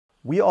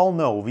We all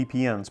know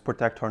VPNs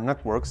protect our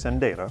networks and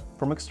data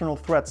from external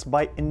threats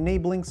by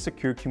enabling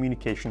secure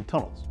communication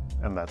tunnels,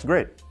 and that's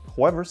great.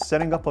 However,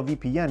 setting up a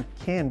VPN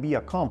can be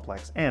a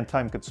complex and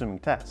time-consuming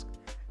task.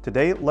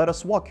 Today, let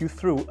us walk you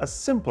through a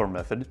simpler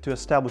method to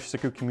establish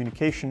secure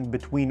communication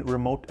between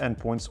remote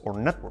endpoints or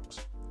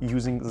networks,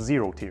 using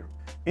ZeroTier.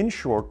 In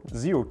short,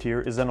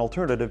 ZeroTier is an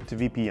alternative to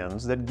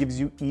VPNs that gives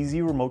you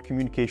easy remote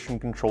communication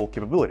control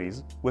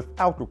capabilities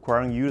without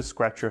requiring you to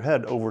scratch your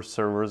head over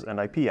servers and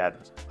IP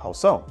addresses. How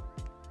so?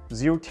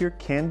 ZeroTier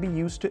can be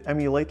used to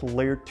emulate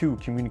Layer 2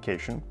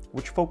 communication,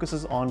 which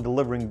focuses on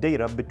delivering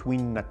data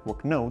between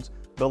network nodes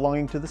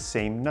belonging to the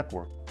same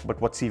network. But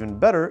what's even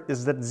better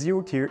is that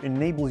ZeroTier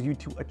enables you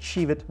to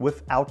achieve it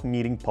without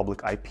needing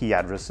public IP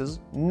addresses,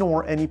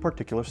 nor any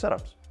particular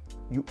setups.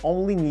 You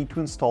only need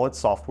to install its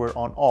software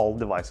on all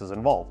devices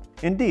involved.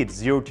 Indeed,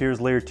 ZeroTier's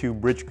Layer 2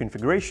 bridge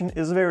configuration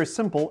is very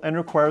simple and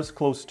requires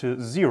close to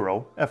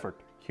zero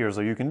effort. Here's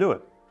how you can do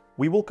it.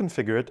 We will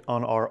configure it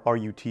on our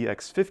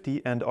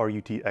RUTX50 and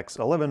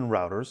RUTX11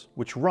 routers,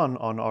 which run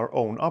on our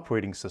own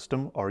operating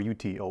system,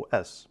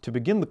 RUTOS. To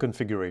begin the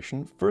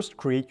configuration, first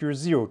create your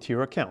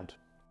ZeroTier account.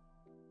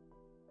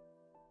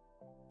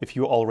 If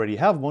you already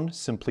have one,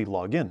 simply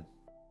log in.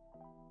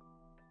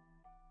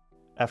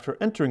 After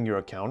entering your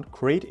account,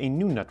 create a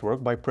new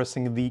network by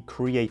pressing the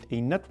Create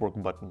a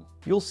Network button.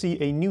 You'll see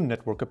a new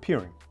network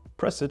appearing.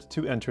 Press it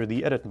to enter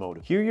the edit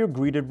mode. Here you're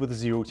greeted with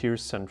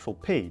ZeroTier's central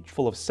page,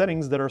 full of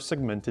settings that are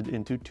segmented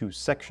into two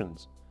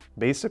sections,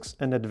 Basics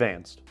and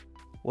Advanced.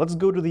 Let's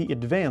go to the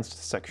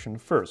Advanced section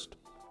first.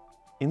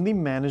 In the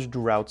Managed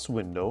Routes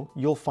window,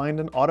 you'll find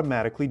an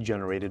automatically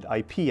generated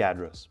IP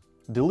address.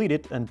 Delete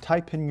it and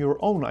type in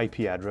your own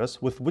IP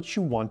address with which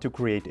you want to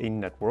create a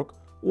network,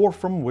 or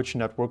from which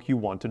network you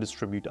want to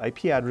distribute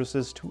IP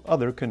addresses to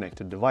other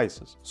connected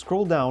devices.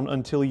 Scroll down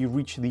until you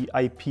reach the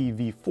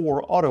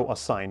IPv4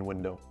 auto-assign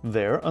window.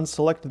 There,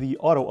 unselect the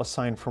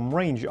auto-assign from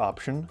range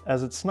option,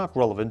 as it's not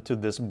relevant to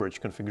this bridge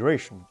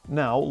configuration.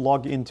 Now,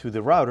 log into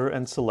the router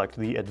and select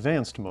the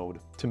advanced mode.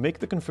 To make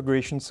the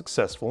configuration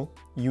successful,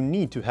 you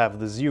need to have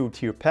the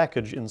ZeroTier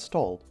package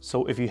installed.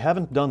 So if you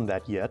haven't done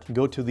that yet,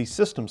 go to the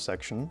System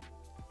section,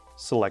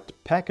 select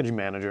Package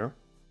Manager,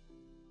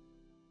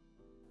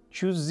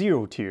 choose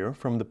ZeroTier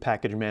from the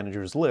Package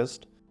Manager's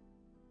list,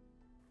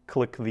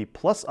 click the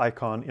plus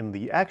icon in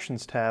the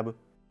Actions tab,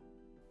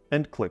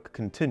 and click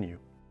Continue.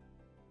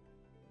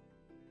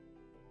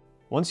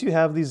 Once you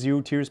have the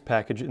ZeroTier's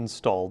package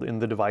installed in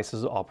the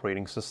device's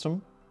operating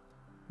system,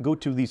 go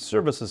to the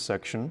Services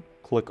section,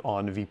 click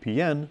on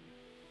VPN,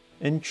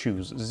 and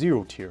choose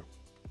ZeroTier.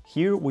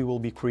 Here we will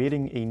be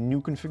creating a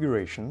new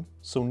configuration,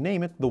 so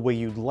name it the way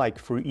you'd like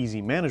for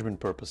easy management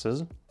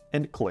purposes,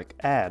 and click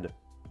Add.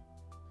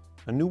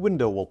 A new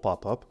window will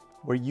pop up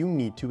where you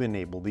need to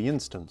enable the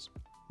instance.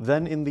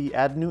 Then in the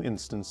Add New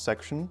Instance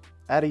section,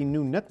 add a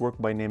new network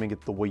by naming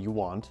it the way you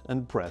want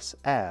and press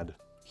Add.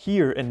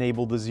 Here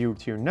enable the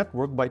ZeroTier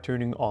network by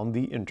turning on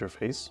the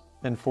interface,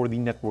 and for the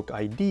network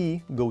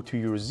ID, go to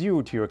your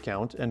ZeroTier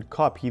account and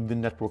copy the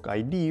network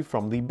ID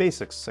from the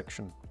Basics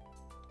section.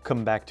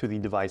 Come back to the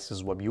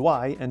device's web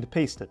UI and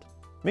paste it.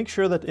 Make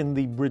sure that in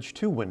the Bridge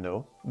 2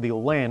 window, the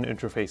LAN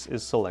interface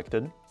is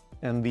selected,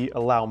 and the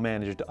Allow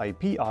Managed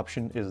IP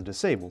option is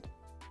disabled.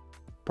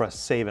 Press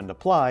Save and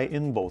Apply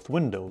in both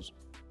windows.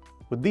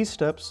 With these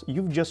steps,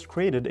 you've just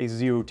created a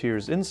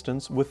ZeroTier's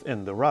instance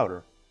within the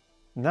router.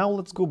 Now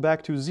let's go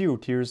back to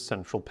ZeroTier's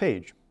central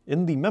page.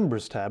 In the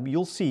Members tab,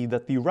 you'll see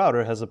that the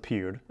router has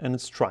appeared and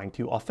it's trying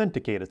to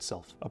authenticate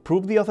itself.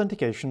 Approve the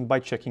authentication by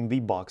checking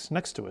the box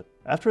next to it.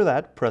 After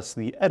that, press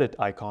the Edit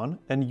icon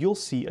and you'll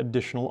see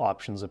additional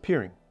options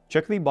appearing.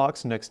 Check the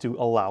box next to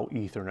Allow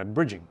Ethernet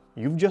Bridging.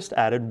 You've just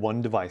added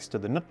one device to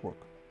the network.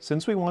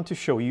 Since we want to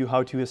show you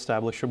how to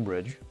establish a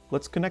bridge,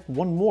 let's connect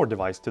one more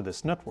device to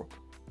this network.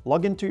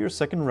 Log into your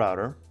second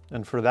router,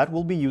 and for that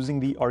we'll be using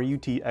the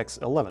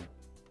RUTX11.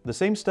 The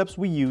same steps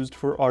we used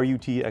for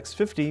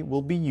RUTX50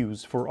 will be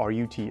used for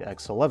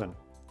RUTX11,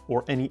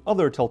 or any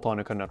other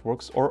Teltonika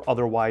Networks or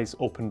otherwise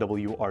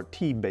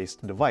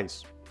OpenWRT-based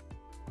device.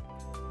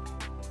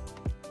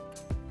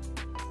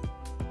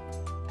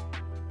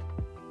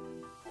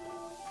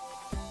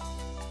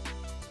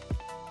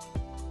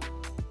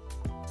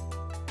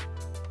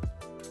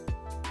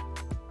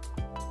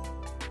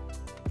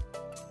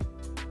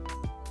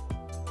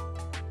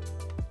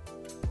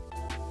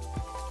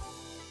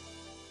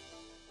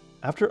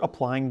 After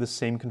applying the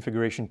same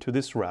configuration to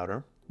this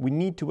router, we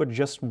need to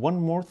adjust one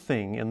more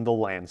thing in the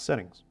LAN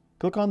settings.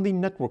 Click on the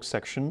Network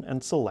section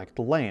and select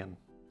LAN.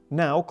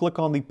 Now click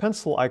on the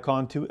pencil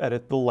icon to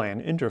edit the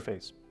LAN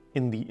interface.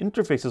 In the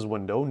Interfaces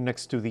window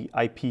next to the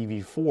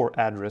IPv4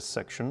 address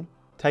section,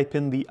 type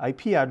in the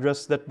IP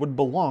address that would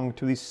belong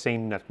to the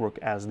same network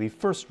as the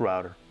first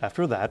router.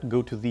 After that,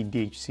 go to the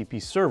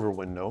DHCP server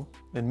window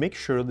and make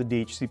sure the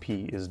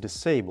DHCP is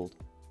disabled.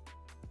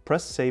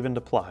 Press Save and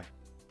Apply.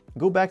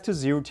 Go back to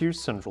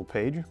ZeroTier's central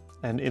page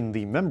And in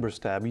the Members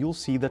tab, you'll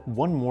see that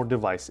one more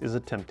device is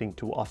attempting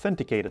to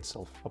authenticate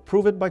itself.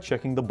 Approve it by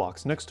checking the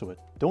box next to it.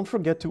 Don't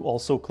forget to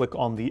also click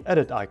on the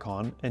Edit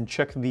icon and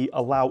check the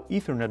Allow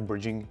Ethernet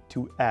bridging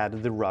to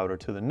add the router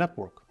to the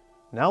network.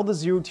 Now the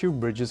ZeroTier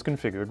bridge is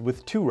configured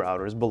with 2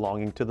 routers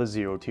belonging to the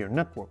ZeroTier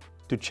network.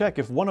 To check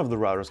if one of the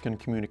routers can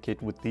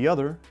communicate with the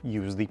other,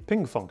 use the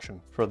ping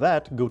function. For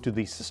that, go to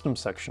the System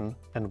section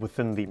and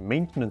within the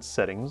Maintenance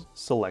settings,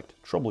 select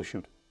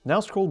Troubleshoot. Now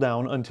scroll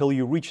down until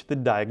you reach the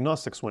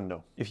Diagnostics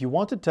window. If you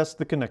want to test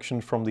the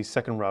connection from the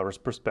second router's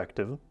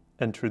perspective,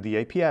 enter the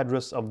IP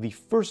address of the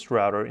first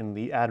router in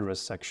the Address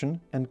section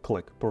and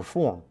click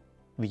Perform.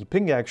 The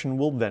ping action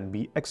will then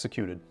be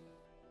executed.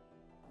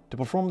 To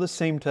perform the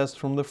same test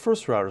from the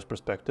first router's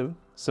perspective,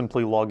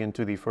 simply log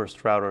into the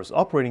first router's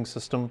operating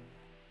system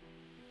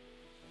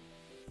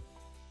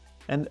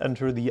and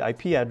enter the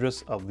IP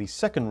address of the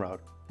second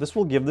router. This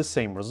will give the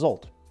same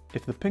result.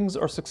 If the pings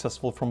are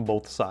successful from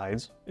both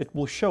sides, it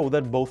will show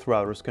that both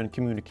routers can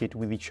communicate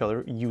with each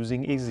other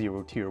using a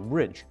ZeroTier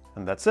bridge.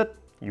 And that's it.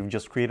 You've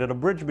just created a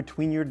bridge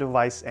between your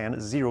device and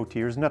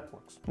ZeroTier's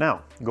networks.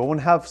 Now, go and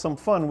have some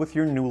fun with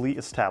your newly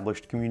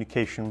established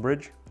communication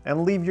bridge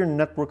and leave your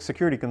network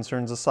security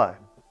concerns aside.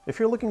 If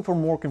you're looking for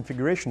more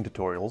configuration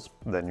tutorials,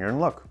 then you're in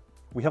luck.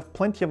 We have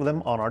plenty of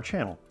them on our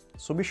channel,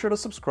 so be sure to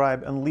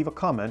subscribe and leave a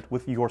comment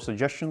with your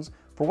suggestions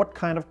for what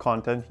kind of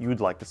content you'd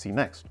like to see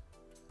next.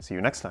 See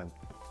you next time.